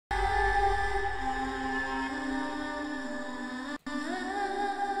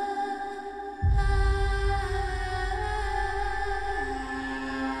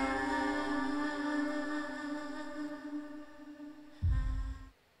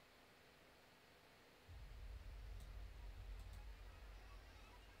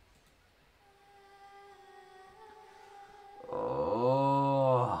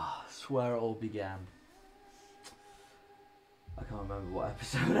where it all began. I can't remember what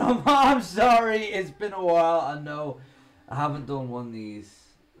episode I'm on. I'm sorry, it's been a while. I know I haven't done one of these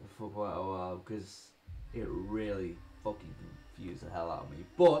for quite a while because it really fucking confused the hell out of me.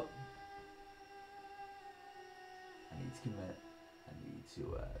 But I need to commit. I need to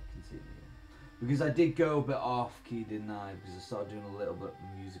continue. Because I did go a bit off key, didn't I? Because I started doing a little bit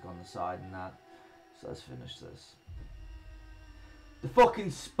of music on the side and that. So let's finish this. The fucking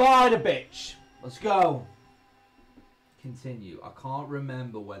spider bitch! Let's go! Continue. I can't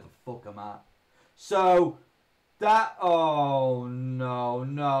remember where the fuck I'm at. So, that... Oh, no,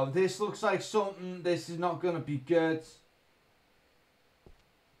 no. This looks like something... This is not going to be good.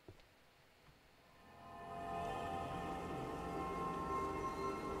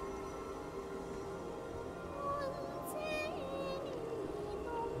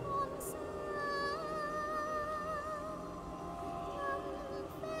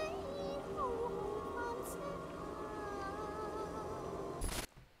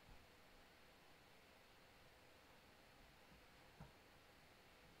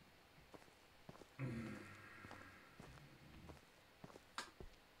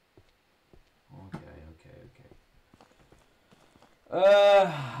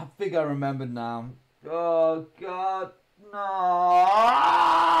 I think I remembered now. Oh, God. No.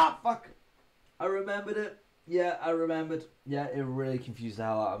 Ah, fuck. I remembered it. Yeah, I remembered. Yeah, it really confused the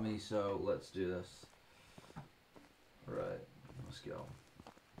hell out of me, so let's do this. Right, let's go.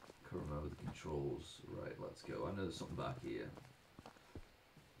 Can't remember the controls. Right, let's go. I know there's something back here.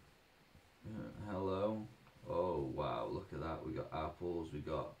 Hello. Oh, wow, look at that. We got apples, we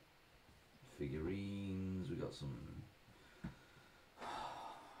got figurines, we got some...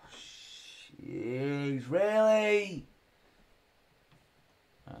 Jeez, really?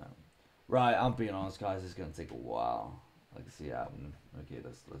 Right, I'm being honest, guys. It's gonna take a while. I can see it happening. Okay,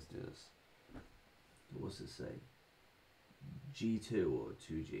 let's do this. What's it say? G2 or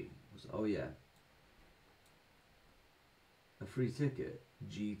 2G? Oh yeah. A free ticket.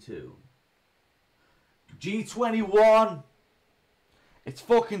 G2. G21. It's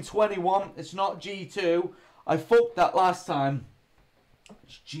fucking 21. It's not G2. I fucked that last time.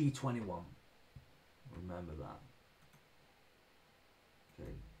 It's G21. Remember that.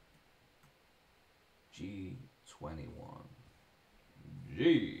 Okay. G21.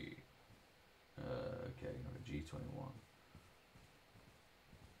 G. Okay, G21.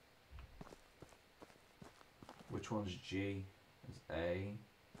 Which one's G? It's A.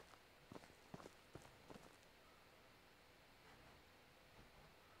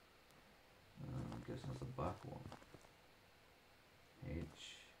 I guess that's the back one.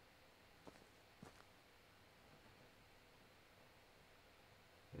 H.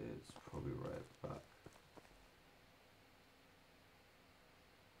 It's probably right back.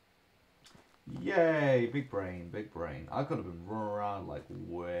 Yay! Big brain, big brain. I could have been running around like,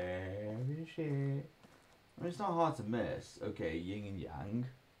 where is it? I mean, it's not hard to miss. Okay, yin and yang.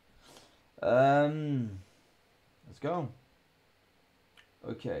 Let's go.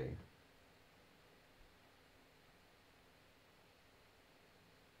 Okay.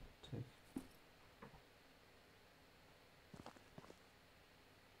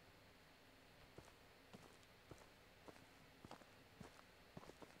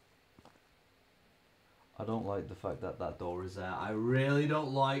 I don't like the fact that that door is there. I really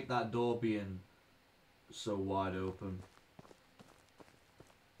don't like that door being so wide open.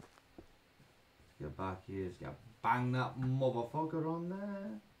 Get back here. Just gotta bang that motherfucker on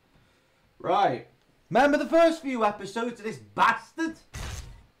there. Right. Remember the first few episodes of this bastard?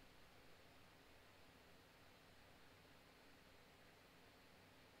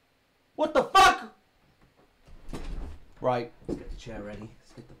 What the fuck? Right. Let's get the chair ready.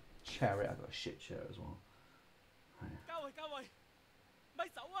 Let's get the chair ready. I've got a shit chair as well.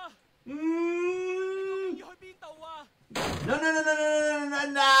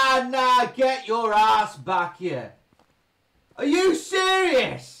 No, get your ass back here. Are you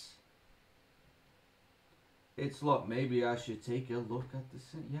serious? It's look, maybe I should take a look at the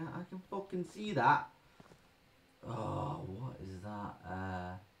scene. Yeah, I can fucking see that. Oh, what is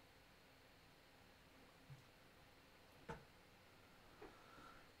that?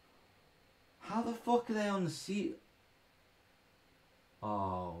 How the fuck are they on the seat?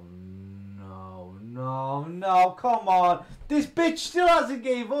 Oh, no, no, no, come on. This bitch still hasn't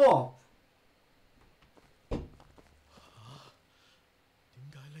gave up.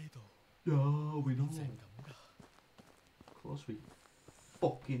 No, we know. Of course we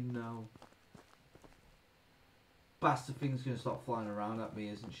fucking know. Bastard thing's gonna start flying around at me,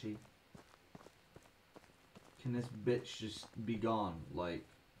 isn't she? Can this bitch just be gone? Like,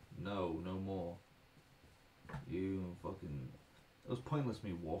 No, no more. You fucking... It was pointless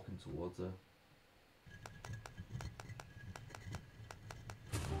me walking towards her.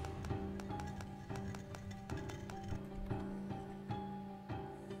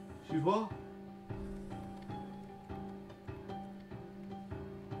 She's what?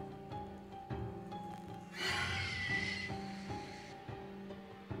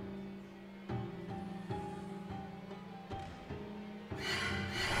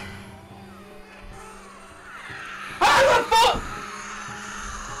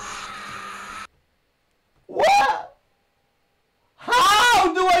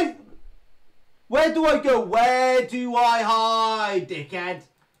 Where do I go? Where do I hide, dickhead?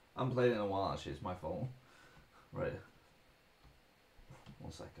 I'm playing it in a while, actually. It's my fault. Right.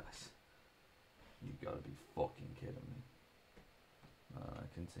 One sec, guys. You gotta be fucking kidding me.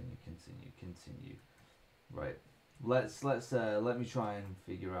 Continue. Right. Let me try and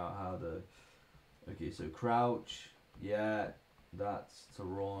figure out how to... Okay, so crouch. Yeah, that's to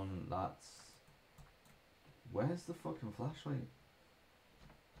run. That's... Where's the fucking flashlight?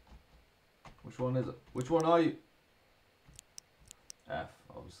 Which one is it? Which one are you? F.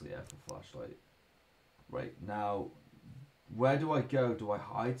 Obviously F for flashlight. Right, now, where do I go? Do I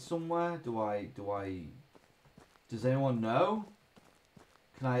hide somewhere? Does anyone know?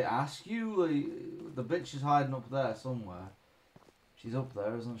 Can I ask you? Like, the bitch is hiding up there somewhere. She's up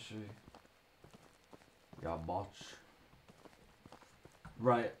there, isn't she? Yeah, botch.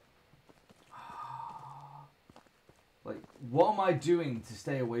 Right. Like, what am I doing to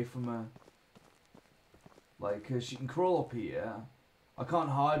stay away from her? Like, 'cause she can crawl up here. I can't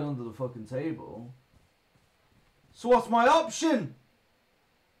hide under the fucking table. So what's my option?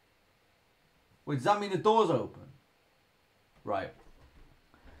 Wait, does that mean the door's open? Right.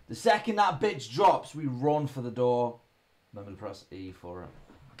 The second that bitch drops, we run for the door. Remember to press E for it.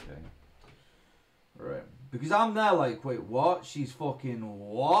 Okay. Right. Because I'm there like, wait, what? She's fucking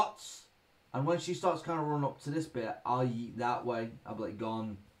what? And when she starts kind of running up to this bit, I'll yeet that way. I'll be like,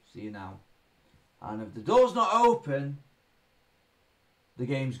 gone. See you now. And if the door's not open, the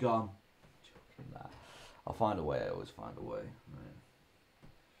game's gone. Joking that. I'll find a way. I always find a way. Right.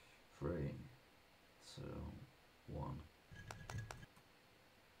 3, 2, 1.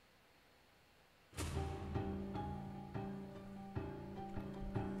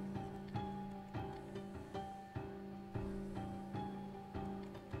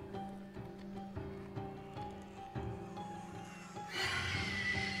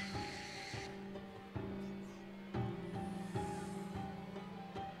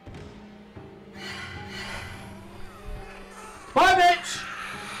 Bye, bitch!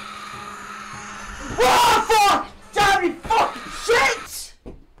 Oh, fuck! Damn you fucking shit!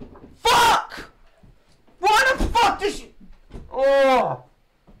 Fuck! Why the fuck does she... Oh!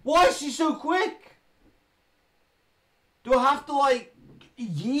 Why is she so quick? Do I have to, like...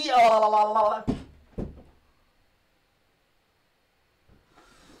 Yeah.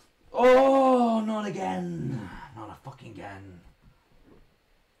 Oh, not again. Not a fucking again.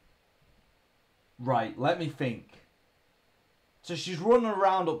 Right, let me think. So she's running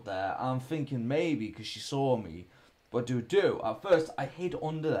around up there. I'm thinking maybe because she saw me. What do I do? At first, I hid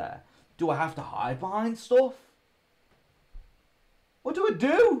under there. Do I have to hide behind stuff? What do I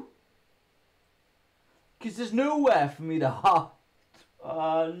do? Because there's nowhere for me to hide.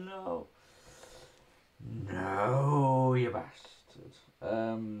 Oh, no. No, you bastard.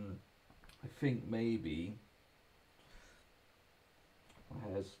 I think maybe...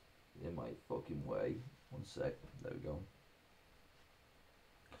 My hair's in my fucking way. One sec. There we go.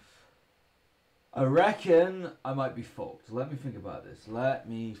 I reckon I might be fucked. Let me think about this. Let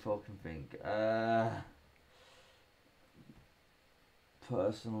me fucking think.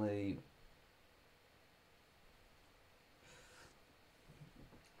 Personally,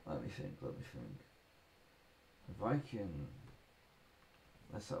 let me think. If I can,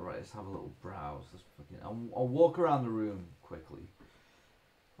 let's have a little browse. Let's fucking. I'll walk around the room quickly.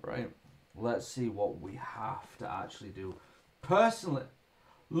 Right. Let's see what we have to actually do. Personally,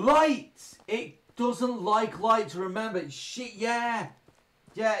 lights. It doesn't like lights. Remember, shit. Yeah.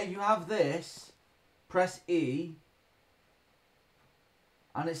 If you have this, press E,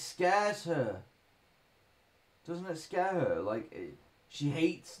 and it scares her. Doesn't it scare her? Like, she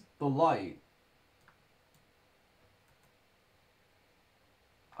hates the light.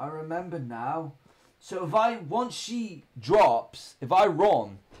 I remember now. So once she drops, if I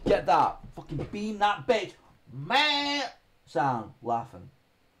run, get that, fucking beam that bitch, man, sound, laughing.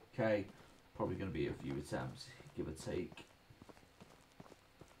 Okay, probably gonna be a few attempts, give or take.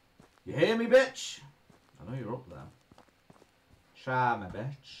 You hear me, bitch? I know you're up there. Try me,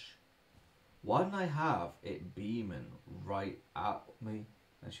 bitch. Why didn't I have it beaming right at me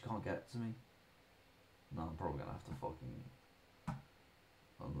and she can't get to me? No, I'm probably gonna have to fucking...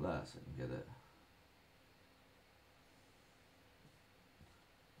 Unless I can get it.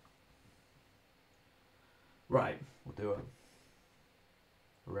 Right, we'll do it.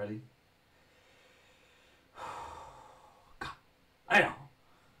 Ready? Damn!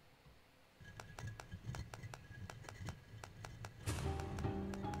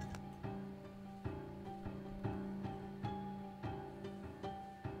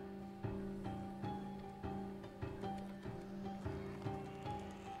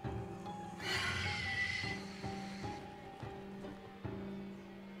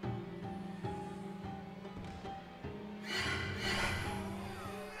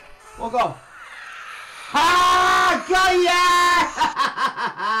 Walk off! Ha! Got ya!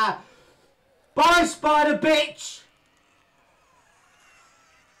 Bye, spider bitch!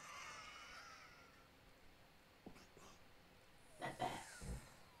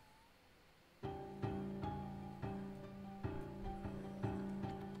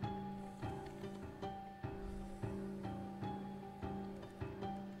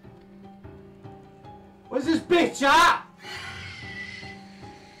 Where's this bitch at?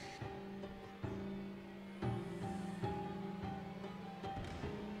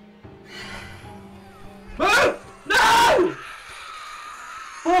 Move! No!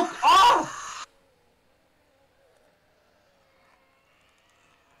 Fuck off!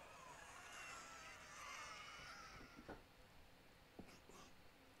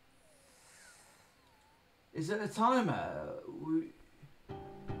 Is it a timer?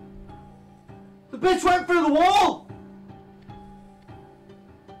 The bitch went through the wall!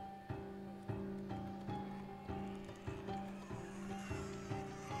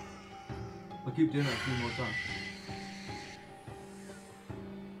 I'll keep doing it a few more times.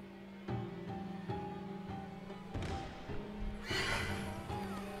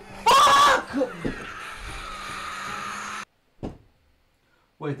 Fuck!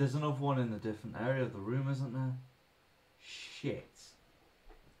 Wait, there's another one in a different area of the room, isn't there? Shit.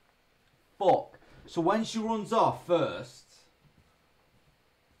 Fuck. So when she runs off first,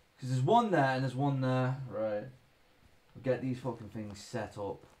 because there's one there and there's one there, right? We'll get these fucking things set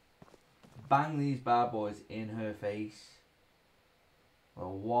up. Bang these bad boys in her face.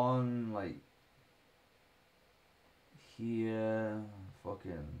 Well, one like here.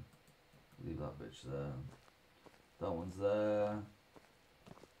 Fucking leave that bitch there. That one's there.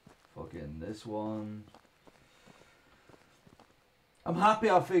 Fucking this one. I'm happy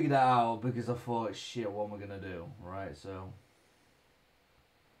I figured it out because I thought, shit, what am I gonna do? Right, so.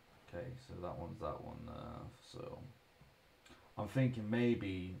 Okay, so that one's that one there. So. I'm thinking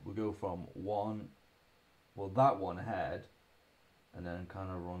maybe we'll go from one, well, that one ahead, and then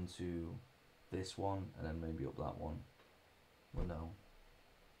kind of run to this one, and then maybe up that one. Well, no.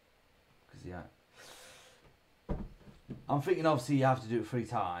 Because, yeah. I'm thinking, obviously, you have to do it 3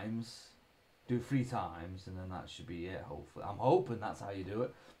 times. Do it 3 times, and then that should be it, hopefully. I'm hoping that's how you do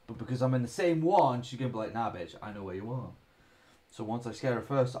it. But because I'm in the same one, she's going to be like, nah, bitch, I know where you are. So once I scare her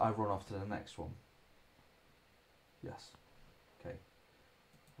first, I run off to the next one. Yes. Okay.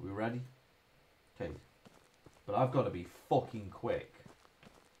 Are we ready? Okay. But I've got to be fucking quick.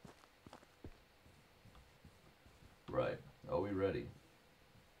 Right. Are we ready?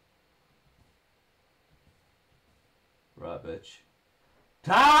 Right, bitch.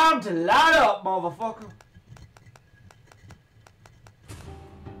 Time to light up, motherfucker!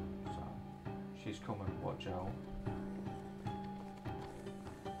 So, she's coming. Watch out.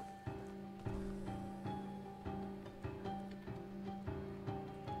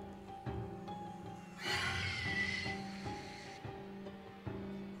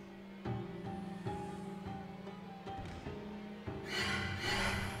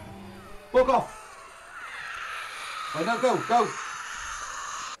 Fuck off! Wait, no, go, go!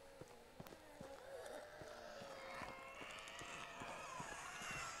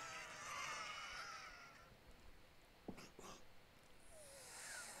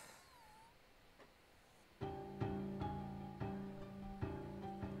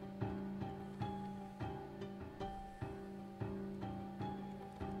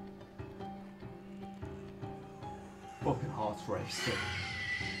 Fucking heart's racing.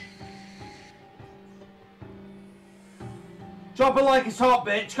 Drop it like it's hot,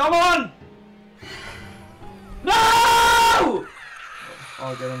 bitch. Come on! No!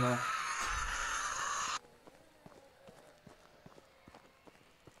 I'll get in there.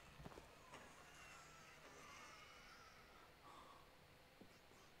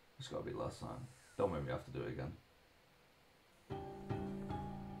 It's gotta be last time. Don't make me have to do it again.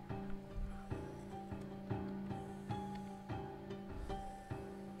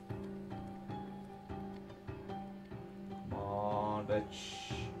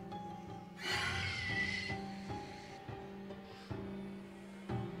 bitch.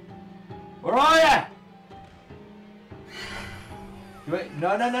 Where are you? Wait, no,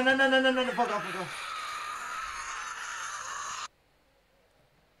 fuck off.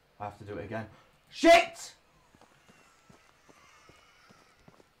 I have to do it again. Shit!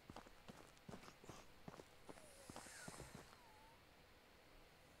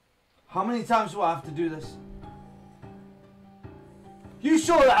 How many times do I have to do this? You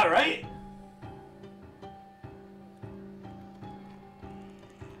saw that, right?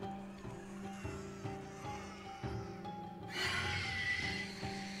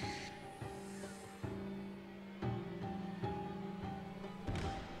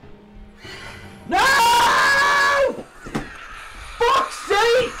 No! Fuck's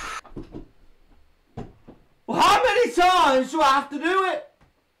sake! Well, how many times do I have to do it?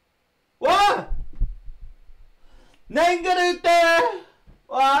 What? Nengarute!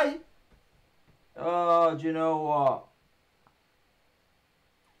 Why? Oh, do you know what?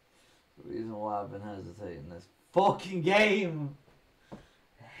 The reason why I've been hesitating this fucking game. I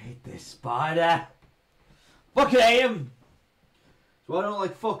hate this spider. Fucking hate him. So I don't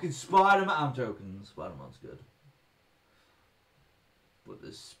like fucking Spider-Man. I'm joking. Spider-Man's good. But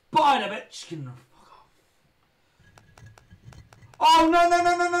this spider bitch can fuck off. Oh no!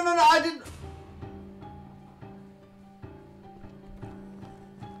 I didn't.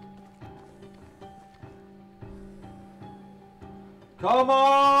 Come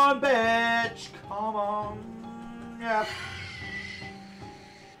on, bitch! Come on! Yeah.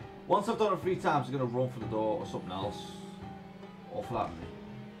 Once I've done it 3 times, I'm gonna run for the door or something else. Or flat me.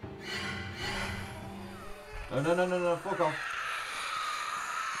 No, fuck off.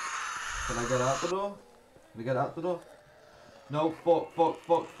 Can I get out the door? Can I get out the door? No, fuck.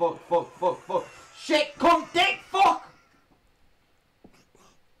 Shit, cunt, dick, fuck!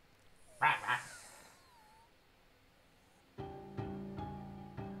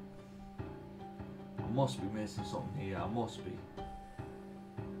 I must be missing something here, I must be.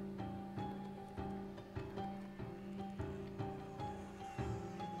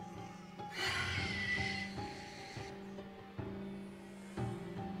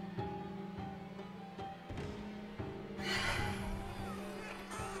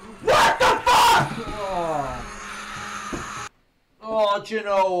 What the fuck? Oh, do you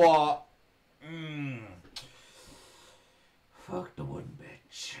know what? Fuck the wooden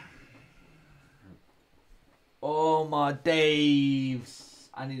bitch. Oh my days.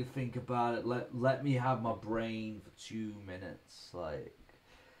 I need to think about it. Let me have my brain for 2 minutes. Like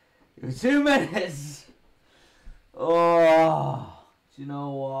 2 minutes. Oh, do you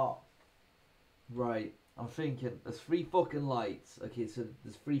know what? Right, I'm thinking there's 3 fucking lights. Okay, so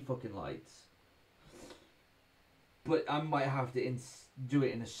there's 3 fucking lights. But I might have to do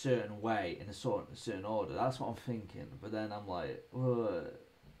it in a certain way, in a certain order. That's what I'm thinking. But then I'm like, ugh.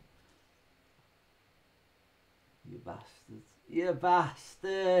 You bastards. You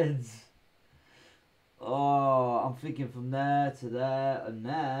bastards! Oh, I'm thinking from there to there and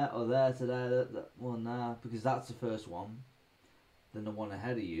there, or there to there, well, nah, because that's the first one. Then the one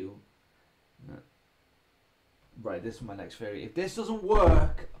ahead of you. No. Right, this is my next theory. If this doesn't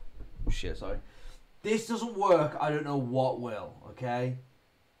work... Shit, sorry. This doesn't work, I don't know what will, okay?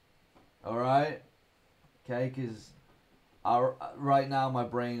 Alright? Okay, because right now my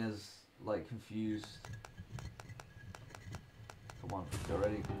brain is, like, confused. Come on, get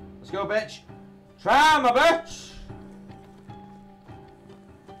ready. Let's go, bitch! Try my bitch!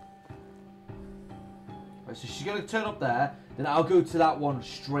 Right, so she's gonna turn up there, then I'll go to that one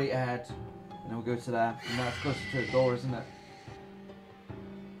straight ahead. And then we'll go to there. And that's closer to the door, isn't it?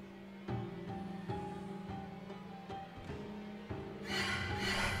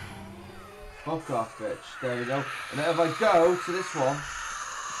 Fuck off, bitch. There we go. And then if I go to this one,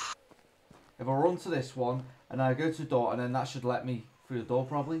 if I run to this one, and I go to the door, and then that should let me through the door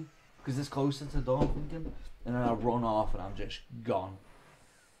probably. Because it's closer to the door, I'm thinking. And then I run off and I'm just gone.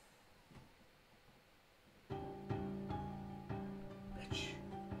 Bitch.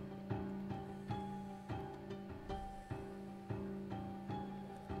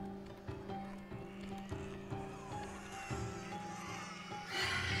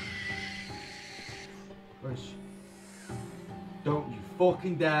 Where is she? Don't you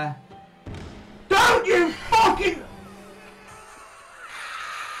fucking dare. Don't you fucking...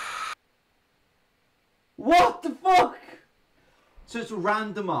 What the fuck? So it's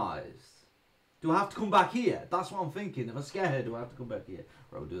randomised. Do I have to come back here? That's what I'm thinking. If I scare her, do I have to come back here?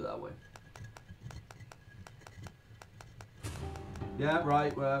 Right, we'll do it that way. Yeah,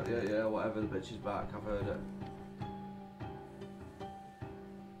 right, well, yeah, whatever, the bitch is back. I've heard it.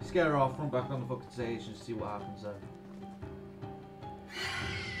 scare her off, run back on the fucking stage and see what happens there.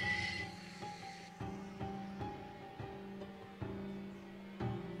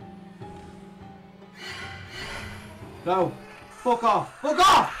 No! Fuck off! Fuck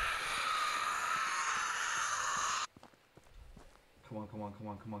off! Come on, come on, come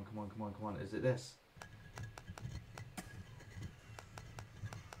on, come on, come on, come on, come on. Is it this?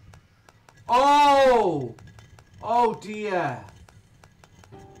 Oh! Oh dear!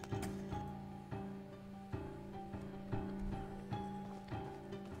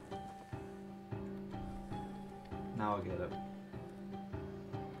 Now I get it.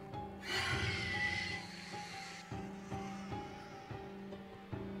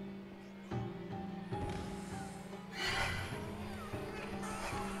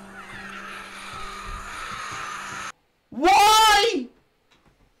 Why?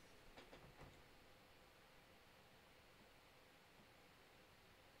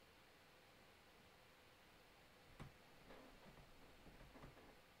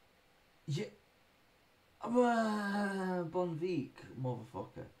 Yeah. Bon Vic,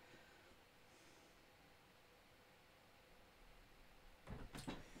 motherfucker.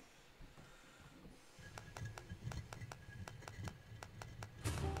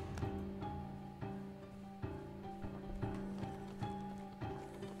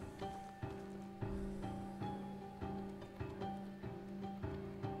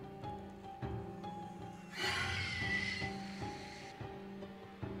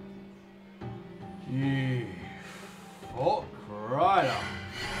 Yeah. Fuck right up.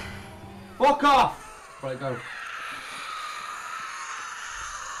 Fuck off! Right, go.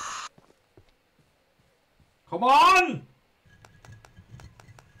 Come on!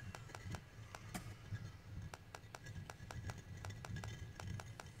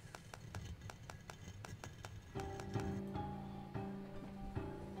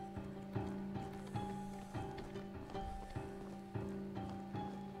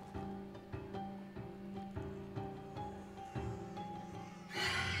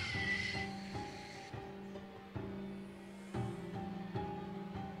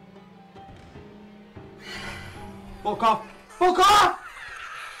 Fuck off! Fuck off!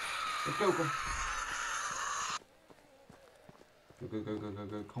 Let's go, go. Go, go, go, go, go,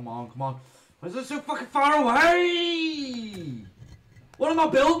 go. Come on, come on. Why is it so fucking far away? What am I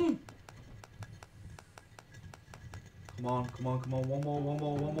building? Come on, come on, come on. One more, one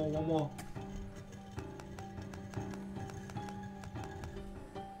more, one more, one more.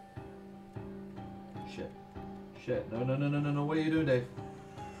 Shit. Shit. No, no, no, no, no, no. What are you doing, Dave?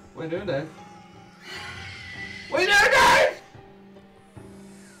 What are you doing, Dave? What are you doing, Dave?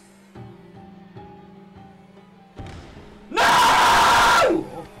 No!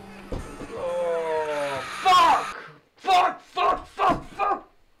 Oh, fuck! Fuck, fuck, fuck, fuck!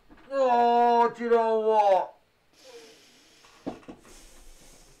 Oh, do you know what?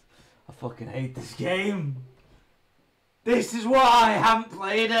 I fucking hate this game. This is why I haven't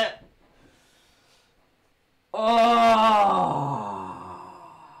played it. Oh!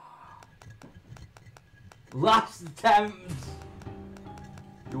 Last attempt!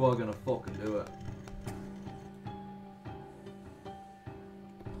 You are gonna fucking do it.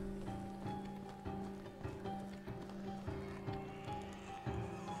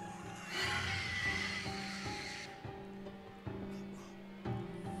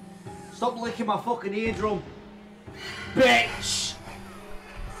 Stop licking my fucking eardrum, bitch!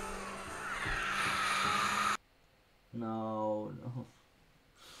 No, no.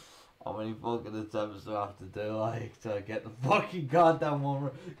 How many fucking attempts do I have to do, like, to get the fucking goddamn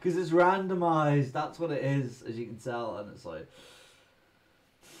one? Because it's randomized, that's what it is, as you can tell, and it's like...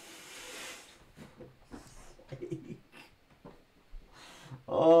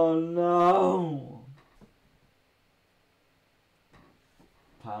 Oh no!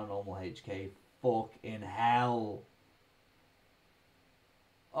 Paranormal HK, fucking hell.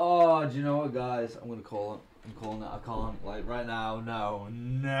 Oh, do you know what, guys? I'm gonna call it. I'm calling it. I can't, like, right now. No,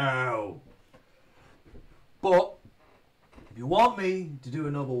 no. But if you want me to do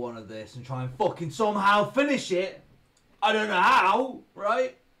another one of this and try and fucking somehow finish it, I don't know how,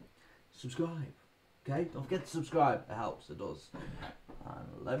 right? Subscribe, okay? Don't forget to subscribe. It helps. It does.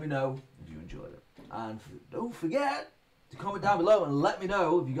 And let me know if you enjoyed it. And don't forget to comment down below and let me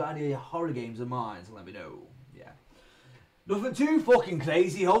know if you got any horror games in mind. So let me know. Yeah. Nothing too fucking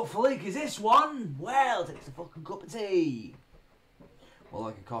crazy, hopefully, because this one, well, takes a fucking cup of tea. Well,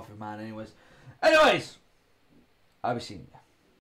 like a coffee man, anyways. Anyways, I'll be seeing you.